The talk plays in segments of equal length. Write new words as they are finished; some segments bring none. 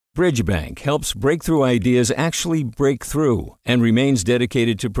Bridgebank helps breakthrough ideas actually break through and remains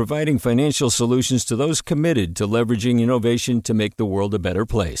dedicated to providing financial solutions to those committed to leveraging innovation to make the world a better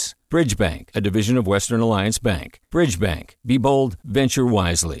place. Bridgebank, a division of Western Alliance Bank. Bridgebank. Be bold, venture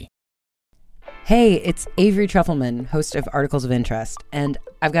wisely. Hey, it's Avery Trufelman, host of Articles of Interest, and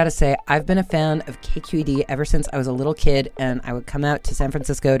I've got to say, I've been a fan of KQED ever since I was a little kid, and I would come out to San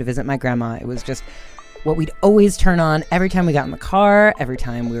Francisco to visit my grandma. It was just what we'd always turn on every time we got in the car, every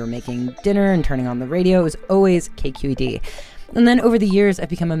time we were making dinner and turning on the radio. It was always KQED. And then over the years, I've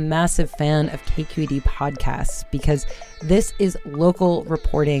become a massive fan of KQED podcasts because this is local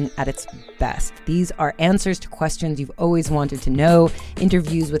reporting at its best. These are answers to questions you've always wanted to know,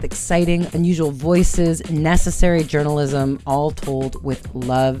 interviews with exciting, unusual voices, necessary journalism, all told with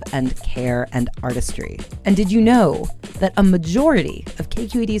love and care and artistry. And did you know that a majority of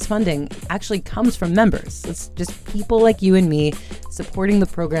KQED's funding actually comes from members? It's just people like you and me supporting the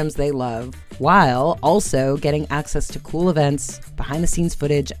programs they love, while also getting access to cool events, behind-the-scenes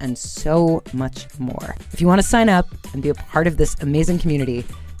footage, and so much more. If you want to sign up and be a part of this amazing community,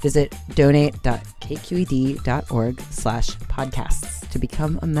 visit donate.kqed.org/podcasts to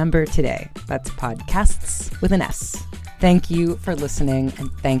become a member today. That's podcasts with an S. Thank you for listening, and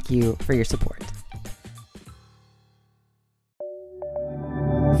thank you for your support.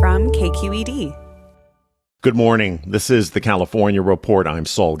 From KQED. Good morning. This is the California Report. I'm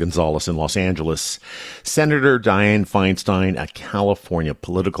Saul Gonzalez in Los Angeles. Senator Dianne Feinstein, a California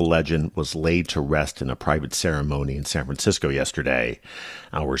political legend, was laid to rest in a private ceremony in San Francisco yesterday.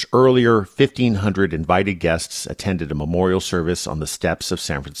 Hours earlier, 1,500 invited guests attended a memorial service on the steps of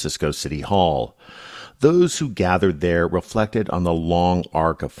San Francisco City Hall. Those who gathered there reflected on the long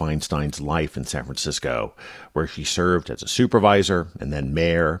arc of Feinstein's life in San Francisco, where she served as a supervisor and then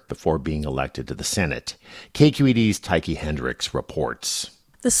mayor before being elected to the Senate. KQED's Tyche Hendricks reports.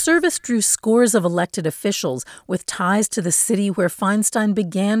 The service drew scores of elected officials with ties to the city where Feinstein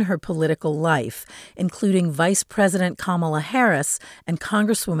began her political life, including Vice President Kamala Harris and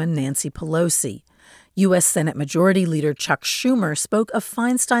Congresswoman Nancy Pelosi. U.S. Senate Majority Leader Chuck Schumer spoke of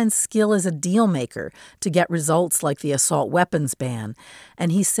Feinstein's skill as a deal-maker to get results like the assault weapons ban,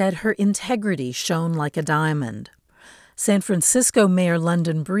 and he said her integrity shone like a diamond. San Francisco Mayor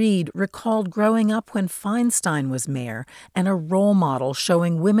London Breed recalled growing up when Feinstein was mayor and a role model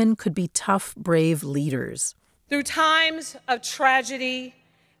showing women could be tough, brave leaders. Through times of tragedy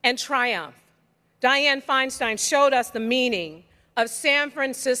and triumph, Dianne Feinstein showed us the meaning of San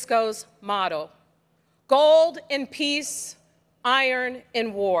Francisco's motto: gold in peace, iron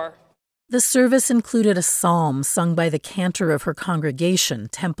in war. The service included a psalm sung by the cantor of her congregation,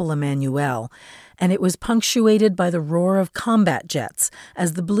 Temple Emmanuel, and it was punctuated by the roar of combat jets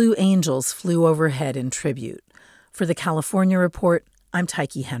as the Blue Angels flew overhead in tribute. For the California Report, I'm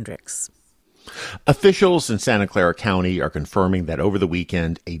Tyche Hendricks. Officials in Santa Clara County are confirming that over the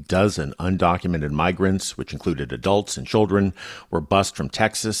weekend, a dozen undocumented migrants, which included adults and children, were bused from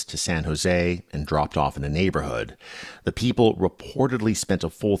Texas to San Jose and dropped off in a neighborhood. The people reportedly spent a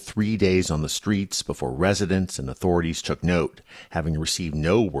full 3 days on the streets before residents and authorities took note, having received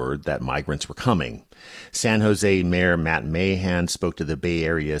no word that migrants were coming. San Jose Mayor Matt Mahan spoke to the Bay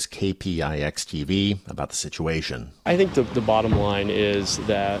Area's KPIX-TV about the situation. I think the bottom line is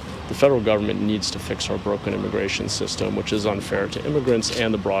that the federal government needs to fix our broken immigration system, which is unfair to immigrants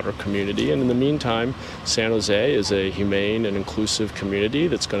and the broader community. And in the meantime, San Jose is a humane and inclusive community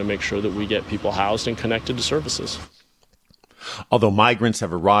that's going to make sure that we get people housed and connected to services. Although migrants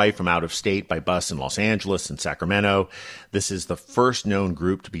have arrived from out of state by bus in Los Angeles and Sacramento, this is the first known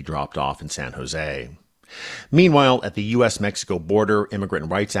group to be dropped off in San Jose. Meanwhile, at the U.S.-Mexico border,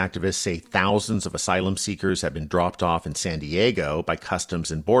 immigrant rights activists say thousands of asylum seekers have been dropped off in San Diego by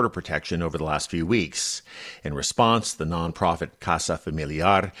Customs and Border Protection over the last few weeks. In response, the nonprofit Casa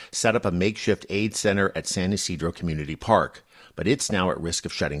Familiar set up a makeshift aid center at San Ysidro Community Park. But it's now at risk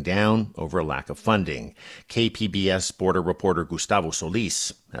of shutting down over a lack of funding. KPBS border reporter Gustavo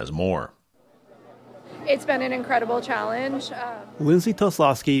Solis has more. It's been an incredible challenge. Lindsay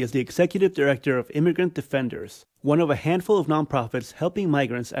Toslowski is the executive director of Immigrant Defenders, one of a handful of nonprofits helping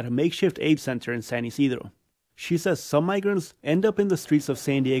migrants at a makeshift aid center in San Ysidro. She says some migrants end up in the streets of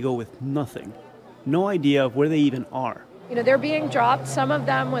San Diego with nothing, no idea of where they even are. They're being dropped, some of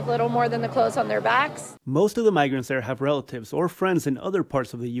them with little more than the clothes on their backs. Most of the migrants there have relatives or friends in other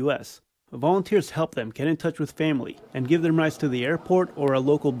parts of the U.S. Volunteers help them get in touch with family and give them rides to the airport or a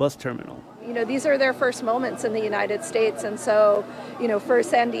local bus terminal. These are their first moments in the United States. And so, for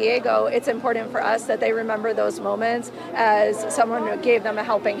San Diego, it's important for us that they remember those moments as someone who gave them a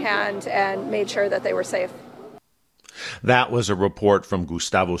helping hand and made sure that they were safe. That was a report from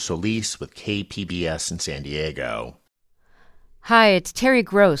Gustavo Solis with KPBS in San Diego. Hi, it's Terry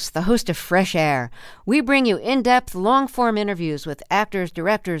Gross, the host of Fresh Air. We bring you in-depth, long-form interviews with actors,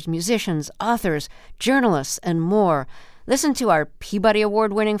 directors, musicians, authors, journalists, and more. Listen to our Peabody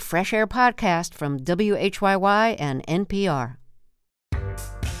Award-winning Fresh Air podcast from WHYY and NPR.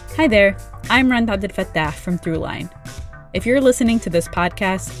 Hi there, I'm Randa Abdel-Fattah from Throughline. If you're listening to this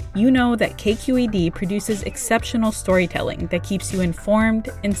podcast, you know that KQED produces exceptional storytelling that keeps you informed,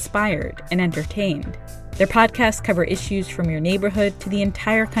 inspired, and entertained. Their podcasts cover issues from your neighborhood to the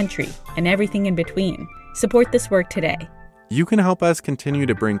entire country and everything in between. Support this work today. You can help us continue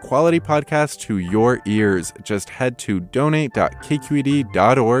to bring quality podcasts to your ears. Just head to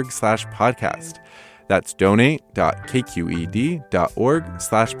donate.kqed.org/podcast. That's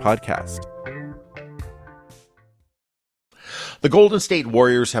donate.kqed.org/podcast. The Golden State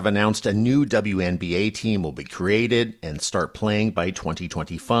Warriors have announced a new WNBA team will be created and start playing by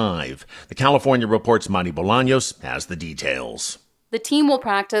 2025. The California Report's Madi Bolanos has the details. The team will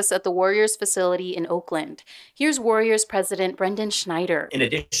practice at the Warriors facility in Oakland. Here's Warriors president Brendan Schneider. In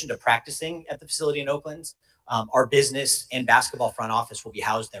addition to practicing at the facility in Oakland, our business and basketball front office will be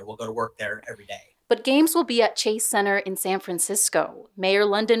housed there. We'll go to work there every day. But games will be at Chase Center in San Francisco. Mayor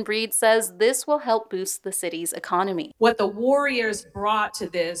London Breed says this will help boost the city's economy. What the Warriors brought to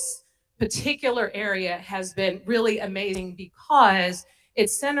this particular area has been really amazing because it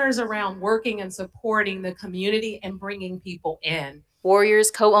centers around working and supporting the community and bringing people in.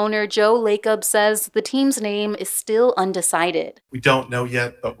 Warriors co-owner Joe Lacob says the team's name is still undecided. We don't know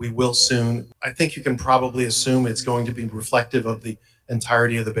yet, but we will soon. I think you can probably assume it's going to be reflective of the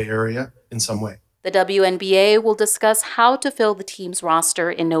entirety of the Bay Area in some way. The WNBA will discuss how to fill the team's roster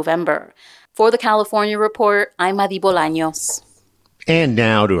in November. For the California Report, I'm Madi Bolanos. And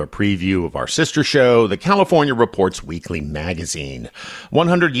now to a preview of our sister show, the California Report's weekly magazine.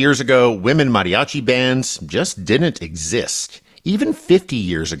 100 years ago, women mariachi bands just didn't exist. Even 50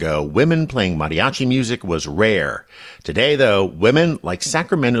 years ago, women playing mariachi music was rare. Today, though, women like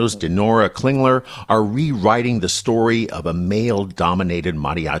Sacramento's Dinorah Klingler are rewriting the story of a male-dominated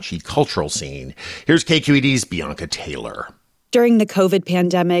mariachi cultural scene. Here's KQED's Bianca Taylor. During the COVID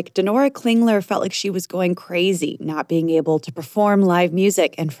pandemic, Dinorah Klingler felt like she was going crazy, not being able to perform live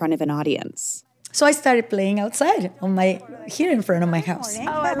music in front of an audience. So I started playing outside here in front of my house. Oh,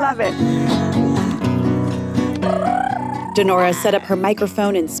 I love it. Dinorah set up her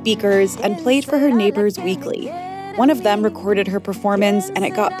microphone and speakers and played for her neighbors weekly. One of them recorded her performance, and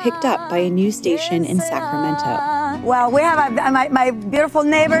it got picked up by a news station in Sacramento. Well, we have my beautiful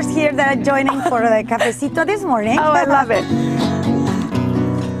neighbors here that are joining for the cafecito this morning. Oh, I love it.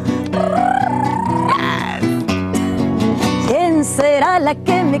 ¿Quién será la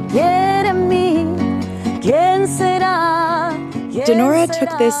que me quiere a mí? ¿Quién será? Dinorah took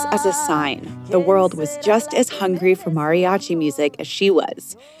this as a sign. The world was just as hungry for mariachi music as she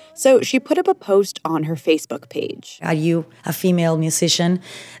was. So she put up a post on her Facebook page. Are you a female musician?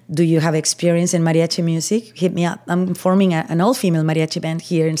 Do you have experience in mariachi music? Hit me up. I'm forming an all-female mariachi band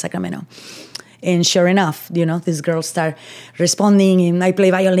here in Sacramento. And sure enough, these girls start responding. And I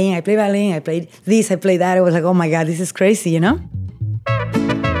play violin, I play this, I play that. I was like, oh my God, this is crazy,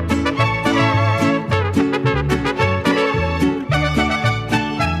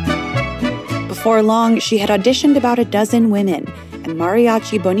 Before long, she had auditioned about a dozen women, and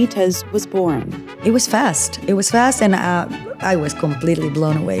Mariachi Bonitas was born. It was fast, and I was completely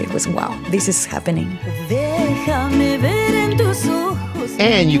blown away. It was, wow, this is happening.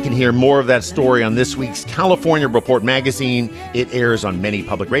 And you can hear more of that story on this week's California Report magazine. It airs on many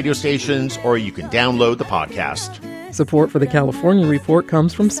public radio stations, or you can download the podcast. Support for the California Report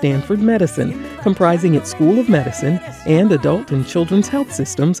comes from Stanford Medicine, comprising its School of Medicine and adult and children's health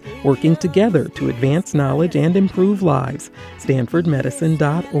systems working together to advance knowledge and improve lives.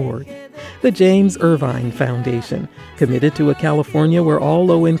 StanfordMedicine.org. The James Irvine Foundation, committed to a California where all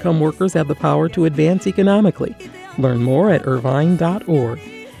low-income workers have the power to advance economically. Learn more at irvine.org.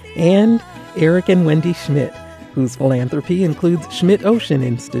 And Eric and Wendy Schmidt, whose philanthropy includes Schmidt Ocean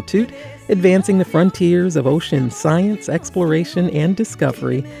Institute, advancing the frontiers of ocean science, exploration, and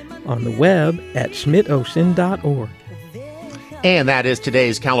discovery on the web at schmidtocean.org. And that is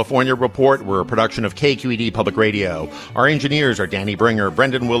today's California Report. We're a production of KQED Public Radio. Our engineers are Danny Bringer,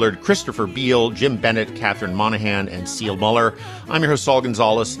 Brendan Willard, Christopher Beal, Jim Bennett, Catherine Monahan, and Seal Muller. I'm your host, Saul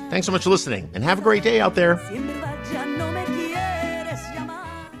Gonzalez. Thanks so much for listening, and have a great day out there.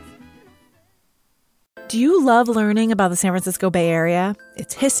 Do you love learning about the San Francisco Bay Area,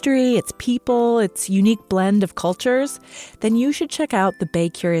 its history, its people, its unique blend of cultures? Then you should check out the Bay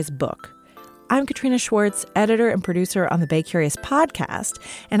Curious book. I'm Katrina Schwartz, editor and producer on the Bay Curious podcast,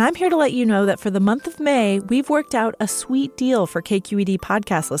 and I'm here to let you know that for the month of May, we've worked out a sweet deal for KQED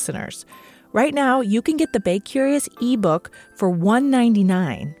podcast listeners. Right now, you can get the Bay Curious ebook for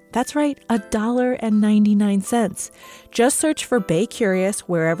 $1.99. That's right, $1.99. Just search for Bay Curious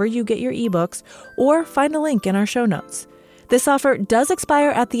wherever you get your ebooks or find a link in our show notes. This offer does expire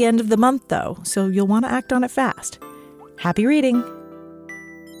at the end of the month, though, so you'll want to act on it fast. Happy reading.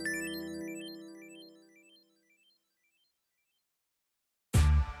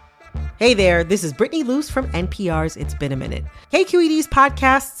 Hey there, this is Brittany Luce from NPR's It's Been a Minute. KQED's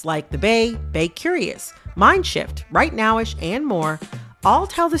podcasts like The Bay, Bay Curious, Mind Shift, Right Nowish, and more all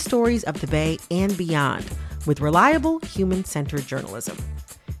tell the stories of the Bay and beyond with reliable, human-centered journalism.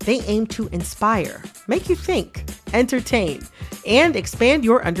 They aim to inspire, make you think, entertain, and expand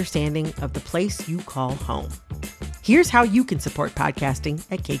your understanding of the place you call home. Here's how you can support podcasting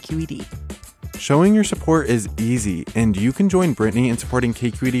at KQED. Showing your support is easy, and you can join Brittany in supporting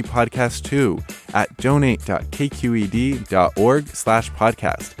KQED Podcast too at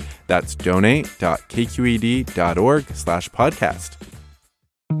donate.kqed.org/podcast. That's donate.kqed.org/podcast.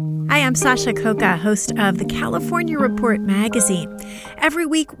 Hi, I'm Sasha Coca, host of the California Report magazine. Every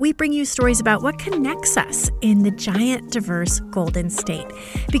week, we bring you stories about what connects us in the giant, diverse Golden State.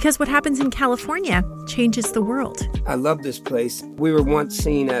 Because what happens in California changes the world. I love this place. We were once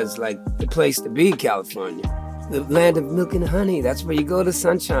seen as like the place to be, California. The land of milk and honey. That's where you go to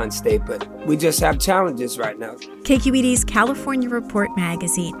Sunshine State, but we just have challenges right now. KQED's California Report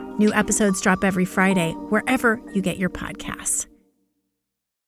magazine. New episodes drop every Friday, wherever you get your podcasts.